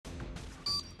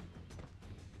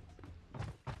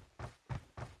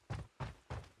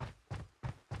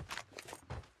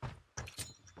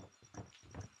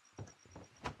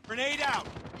Grenade out!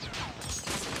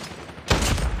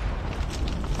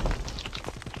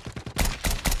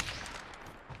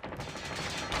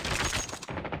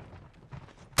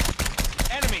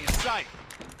 Enemy in sight!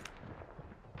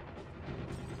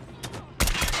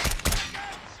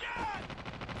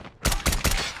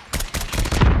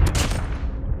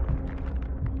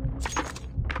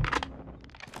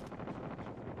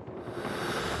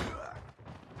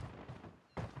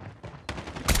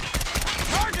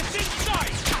 Targets in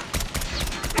sight!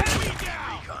 Enemy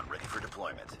down! Recon ready for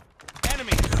deployment.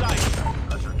 Enemy in sight!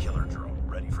 Hunter killer drone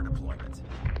ready for deployment.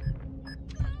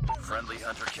 Friendly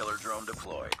hunter killer drone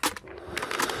deployed.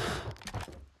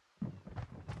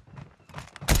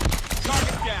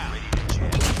 Target down! Ready to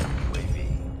jam UAV.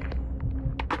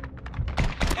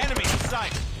 Enemy in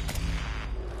sight!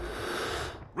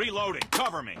 Reloading,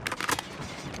 cover me!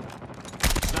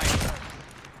 Sniper!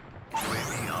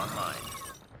 UAV online.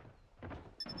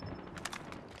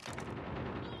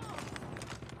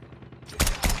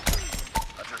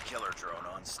 Hunter killer drone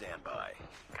on standby.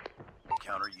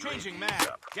 Counter UAV Changing is mag!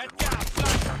 up. Get Good work. down,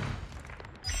 sniper!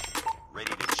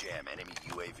 Ready to jam enemy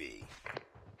UAV.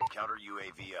 Counter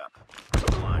UAV up.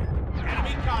 Blind. Enemy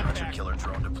Hunter contact! killer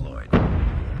drone deployed. Sniper!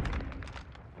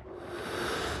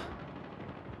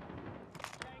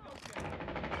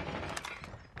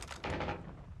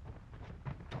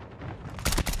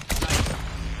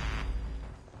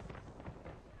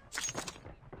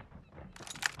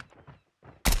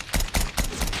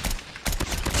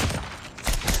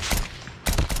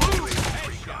 UAV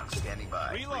recon standing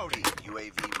by. Reloading. Repeat,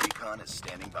 UAV recon is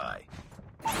standing by.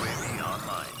 UAV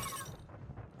online.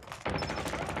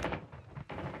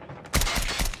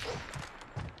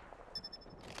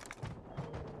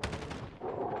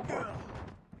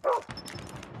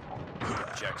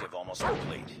 Objective almost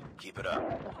complete. Keep it up.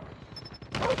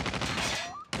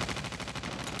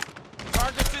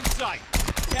 Targets in sight!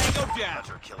 Tango down!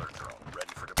 Hunter killer drone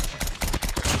ready for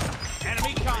deployment. Enemy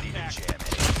Ready to contact! jam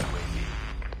enemy UAV.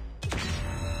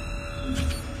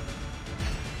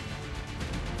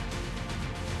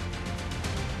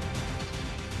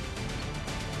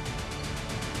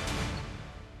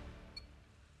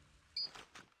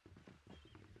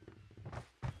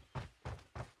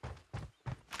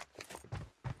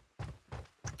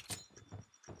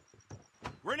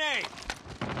 Grenade!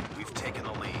 We've taken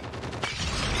the lead.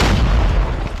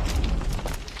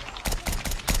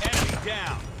 Enemy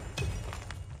down!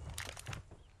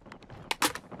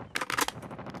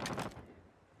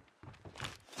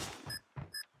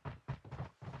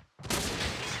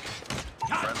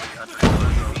 Friendly hunter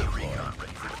killer drone recon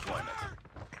ready for deployment.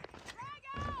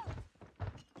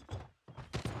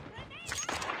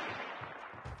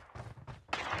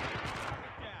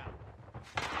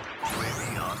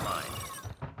 UAV online.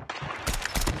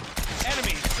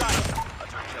 Enemy in sight!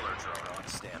 Hunter killer drone on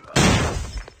standby.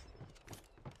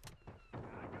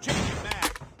 Changing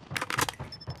mag!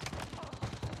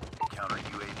 Counter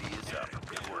UAV is up.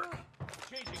 Good work.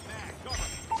 Changing mag! Cover me!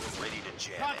 Ready to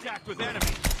jam Contact with UAV.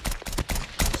 enemy!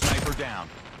 Sniper down!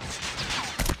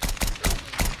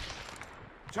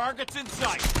 Targets in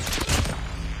sight!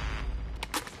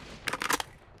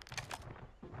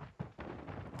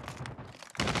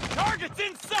 Targets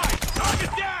in sight! Target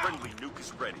down! Friendly nuke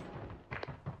is ready.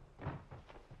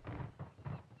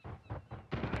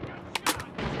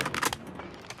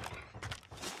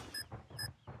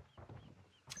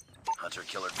 Hunter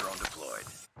killer drone deployed.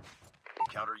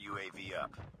 Counter UAV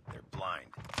up. They're blind.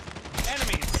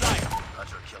 Enemy in sight!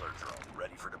 Hunter killer drone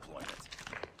ready for deployment.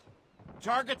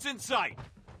 Targets in sight!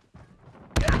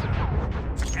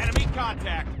 Enemy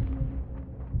contact!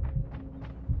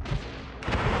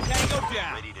 Tango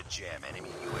down! Ready to jam enemy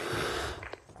UAV.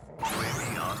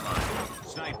 UAV online.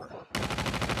 Sniper!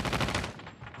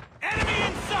 Enemy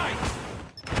in sight!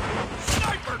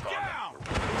 Sniper down!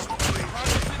 UAV recon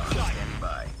is standing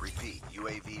by. Repeat,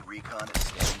 UAV recon is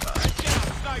standing by. Get down,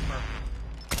 sniper!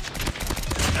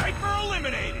 Sniper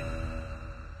eliminated!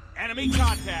 Enemy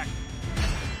contact!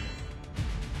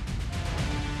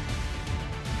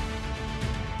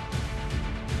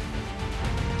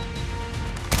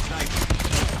 Sniper!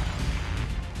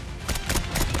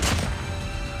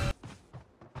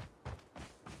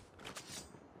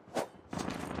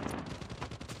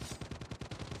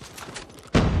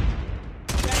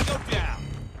 Tango down!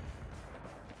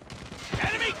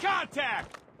 Enemy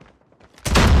contact!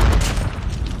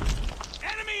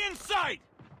 Enemy in sight!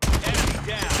 Enemy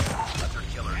down! Hunter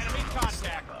killer Enemy drone on contact.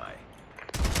 standby.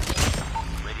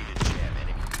 Ready to jam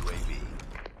enemy UAV.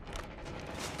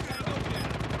 Tango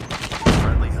down!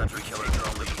 Friendly hunter killer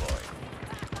drone deployed.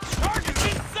 Targets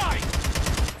in sight!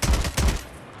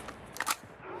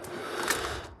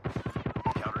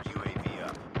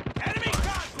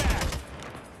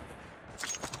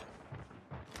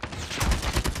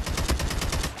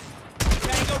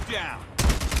 down.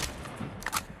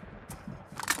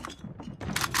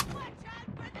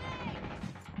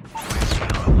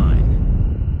 Online.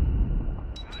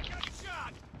 I got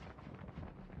shot.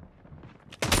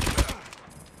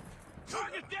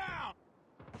 Target down.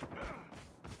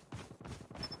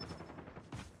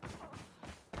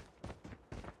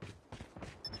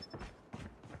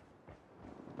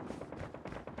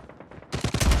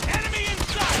 Enemy in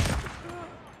sight.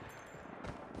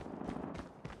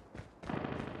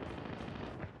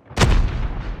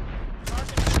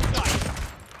 Target in sight.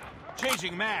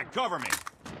 Changing mag. Cover me.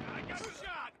 I got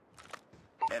shot.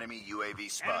 Enemy UAV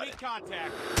spotted. Enemy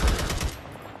contact.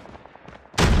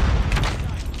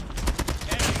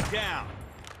 Enemy down.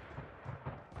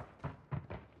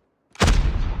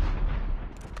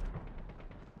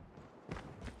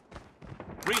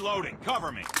 Reloading.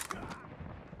 Cover me.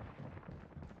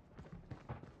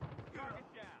 Target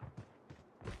down.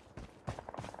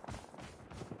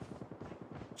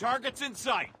 Targets in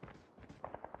sight.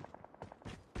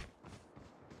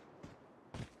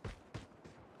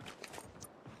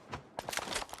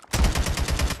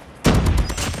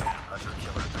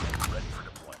 Hunter-killer drone ready for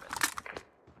deployment.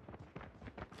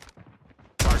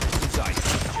 Targets in sight.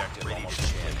 Objective ready to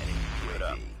jam enemy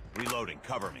UAV. Reloading.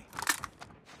 Cover me.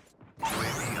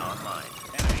 UAV online.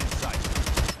 Enemy in sight.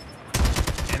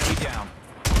 Enemy down.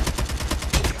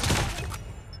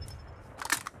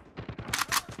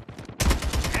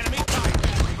 Enemy tight.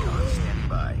 Recon standing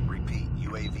by. Repeat.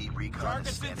 UAV recon Targets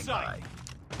in standing sight. by.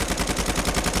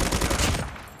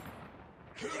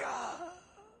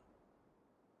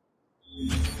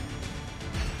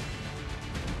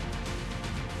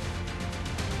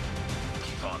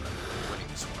 Keep on them. We're winning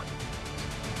this one.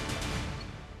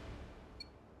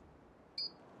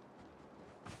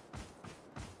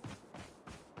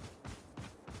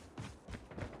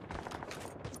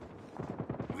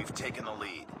 We've taken the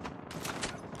lead.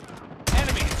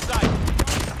 Enemy in sight.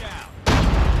 Target down.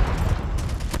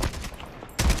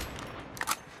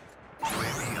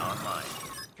 UAV online.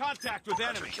 Contact with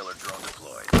enemy. Hunter-killer drone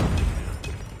deployed.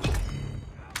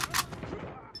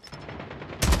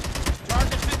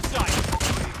 Targets in sight.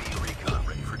 UAV recon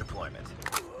ready for deployment.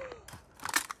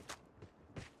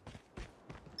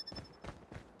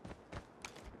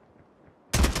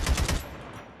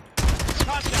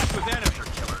 Contact with enemy.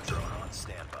 Hunter-killer drone on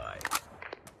standby.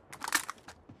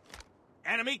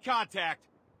 Enemy contact.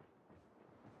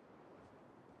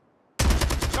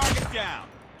 Target down.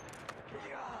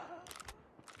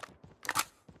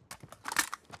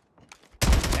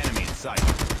 Enemy in sight.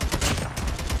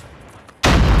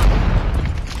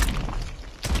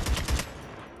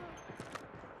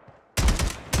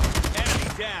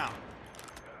 Enemy down.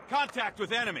 Contact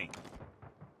with enemy.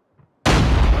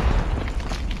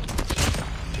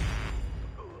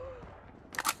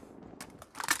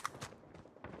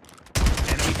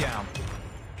 Enemy down.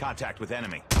 Contact with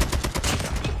enemy.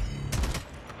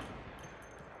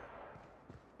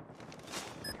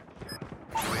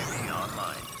 UAV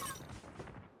online.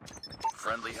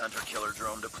 Friendly hunter-killer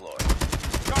drone deployed.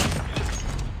 Target down.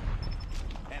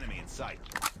 Enemy in sight.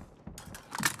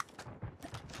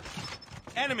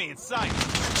 Enemy in sight.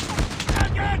 I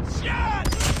got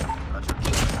shot!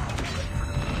 Hunter-killer ready for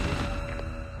deployment.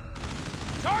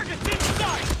 Targets in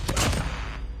sight!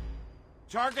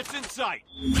 Targets in sight!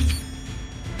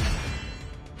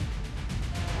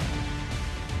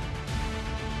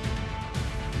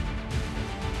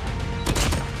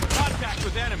 Contact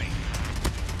with enemy!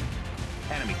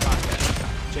 Enemy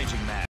contact. Changing mag.